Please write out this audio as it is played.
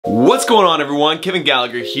What's going on, everyone? Kevin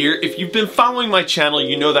Gallagher here. If you've been following my channel,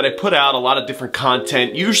 you know that I put out a lot of different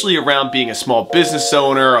content, usually around being a small business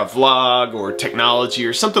owner, a vlog, or technology,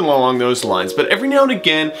 or something along those lines. But every now and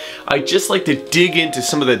again, I just like to dig into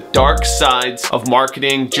some of the dark sides of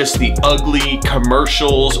marketing, just the ugly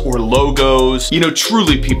commercials or logos. You know,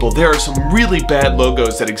 truly, people, there are some really bad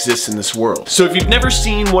logos that exist in this world. So if you've never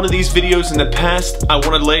seen one of these videos in the past, I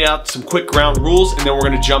want to lay out some quick ground rules, and then we're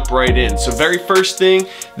going to jump right in. So very first thing,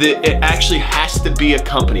 that it actually has to be a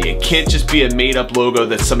company. It can't just be a made-up logo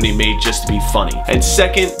that somebody made just to be funny. And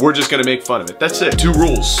second, we're just gonna make fun of it. That's it. 2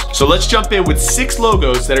 rules. So let's jump in with 6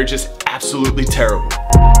 logos that are just absolutely terrible.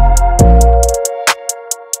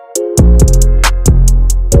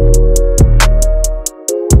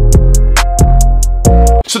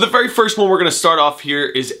 So the very first one we're gonna start off here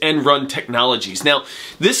is Run Technologies. Now,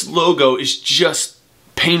 this logo is just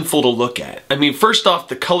painful to look at. I mean, first off,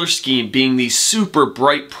 the color scheme being these super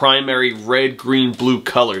bright primary red, green, blue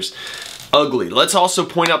colors. Ugly. Let's also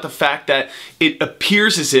point out the fact that it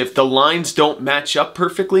appears as if the lines don't match up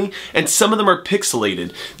perfectly, and some of them are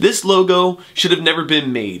pixelated. This logo should have never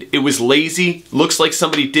been made. It was lazy, looks like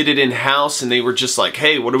somebody did it in-house and they were just like,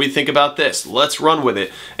 hey, what do we think about this? Let's run with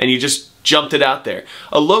it. And you just jumped it out there.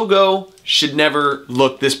 A logo should never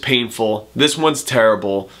look this painful. This one's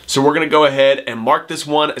terrible. So we're gonna go ahead and mark this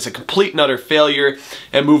one as a complete and utter failure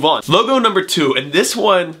and move on. Logo number 2, and this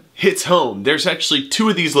one hits home. There's actually 2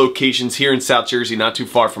 of these locations here in South Jersey, not too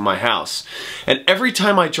far from my house. And every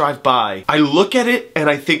time I drive by, I look at it and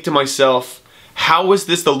I think to myself, how was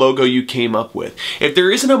this the logo you came up with? If there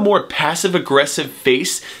isn't a more passive-aggressive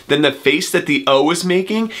face than the face that the O is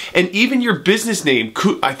making, and even your business name,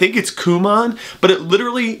 I think it's Kumon, but it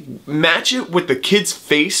literally match it with the kid's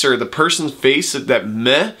face or the person's face, that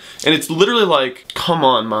meh, and it's literally like, come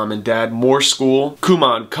on, mom and dad, more school.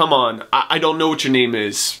 Kumon, come on, I don't know what your name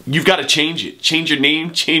is. You've got to change it. Change your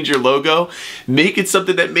name, change your logo, make it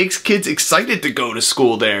something that makes kids excited to go to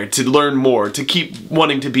school there, to learn more, to keep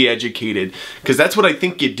wanting to be educated. Because that's what I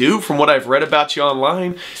think you do from what I've read about you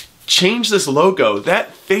online. Change this logo.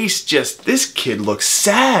 That face this kid looks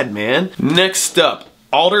sad, man. Next up,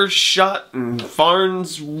 Aldershot and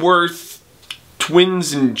Farnsworth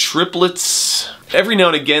twins and triplets. Every now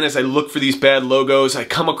and again, as I look for these bad logos, I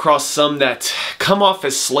come across some that come off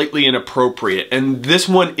as slightly inappropriate, and this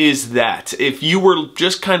one is that. If you were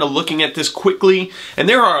just kind of looking at this quickly, and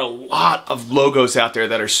there are a lot of logos out there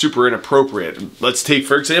that are super inappropriate. Let's take,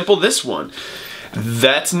 for example, this one.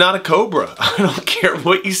 That's not a cobra. I don't care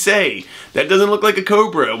what you say. That doesn't look like a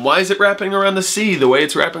cobra. Why is it wrapping around the sea the way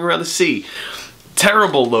it's wrapping around the sea?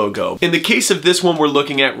 Terrible logo. In the case of this one we're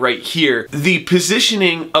looking at right here, the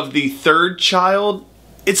positioning of the 3rd child,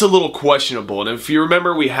 it's a little questionable. And if you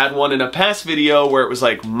remember, we had one in a past video where it was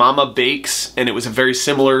like Mama Bakes, and it was a very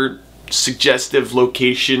similar suggestive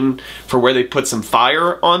location for where they put some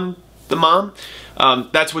fire on the mom.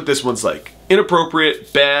 That's what this one's like.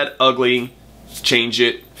 Inappropriate, bad, ugly, change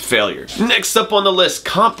it, failure. Next up on the list,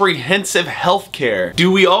 comprehensive healthcare. Do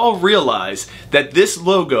we all realize that this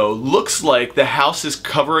logo looks like the house is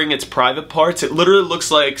covering its private parts? It literally looks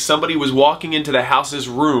like somebody was walking into the house's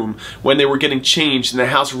room when they were getting changed, and the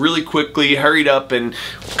house really quickly hurried up and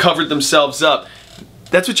covered themselves up.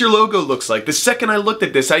 That's what your logo looks like. The second I looked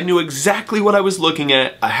at this, I knew exactly what I was looking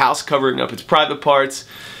at. A house covering up its private parts.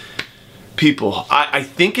 People, I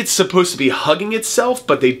think it's supposed to be hugging itself,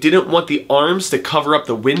 but they didn't want the arms to cover up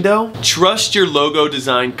the window. Trust your logo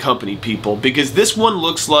design company, people, because this one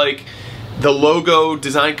looks like the logo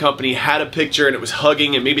design company had a picture and it was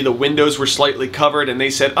hugging, and maybe the windows were slightly covered, and they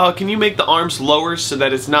said, oh, can you make the arms lower so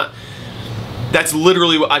that it's not... That's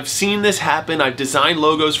literally what I've seen this happen. I've designed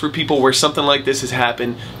logos for people where something like this has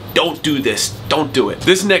happened. Don't do this. Don't do it.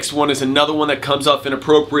 This next one is another one that comes off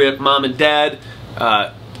inappropriate. Mom and dad,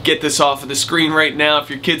 get this off of the screen right now if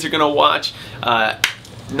your kids are gonna watch.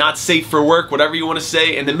 Not safe for work, whatever you want to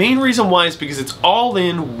say. And the main reason why is because it's all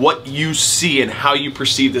in what you see and how you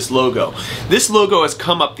perceive this logo. This logo has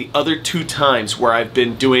come up the other 2 times where I've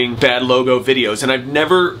been doing bad logo videos, and I've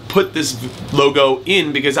never put this logo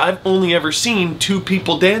in because I've only ever seen 2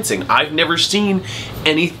 people dancing. I've never seen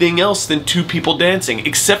anything else than 2 people dancing,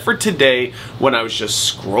 except for today when I was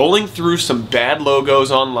just scrolling through some bad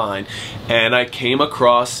logos online and I came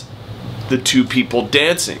across the two people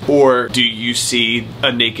dancing? Or do you see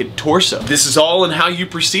a naked torso? This is all in how you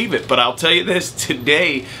perceive it, but I'll tell you this,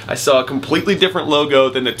 today I saw a completely different logo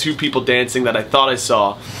than the two people dancing that I thought I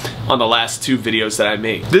saw on the last two videos that I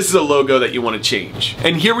made. This is a logo that you want to change.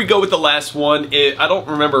 And here we go with the last one. I don't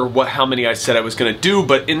remember how many I said I was gonna do,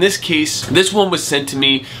 but in this case, this one was sent to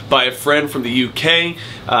me by a friend from the UK.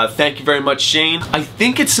 Thank you very much, Shane. I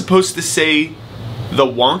think it's supposed to say the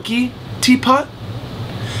wonky teapot,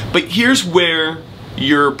 but here's where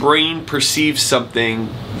your brain perceives something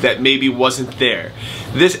that maybe wasn't there.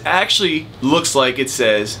 This actually looks like it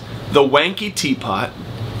says the wanky teapot,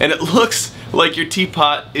 and it looks like your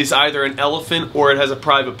teapot is either an elephant or it has a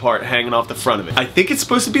private part hanging off the front of it. I think it's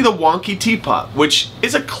supposed to be the wonky teapot, which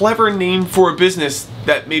is a clever name for a business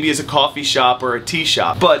that maybe is a coffee shop or a tea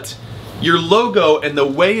shop, but your logo and the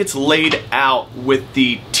way it's laid out with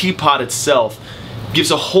the teapot itself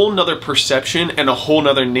gives a whole nother perception and a whole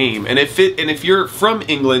nother name. And if you're from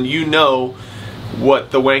England, you know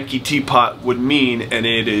what the wanky teapot would mean, and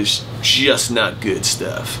it is just not good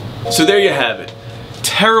stuff. So there you have it.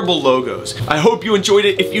 Terrible logos. I hope you enjoyed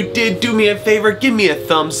it. If you did, do me a favor, give me a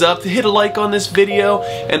thumbs up, hit a like on this video,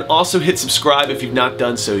 and also hit subscribe if you've not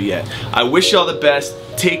done so yet. I wish you all the best.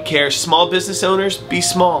 Take care. Small business owners, be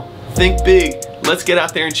small. Think big. Let's get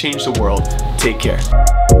out there and change the world. Take care.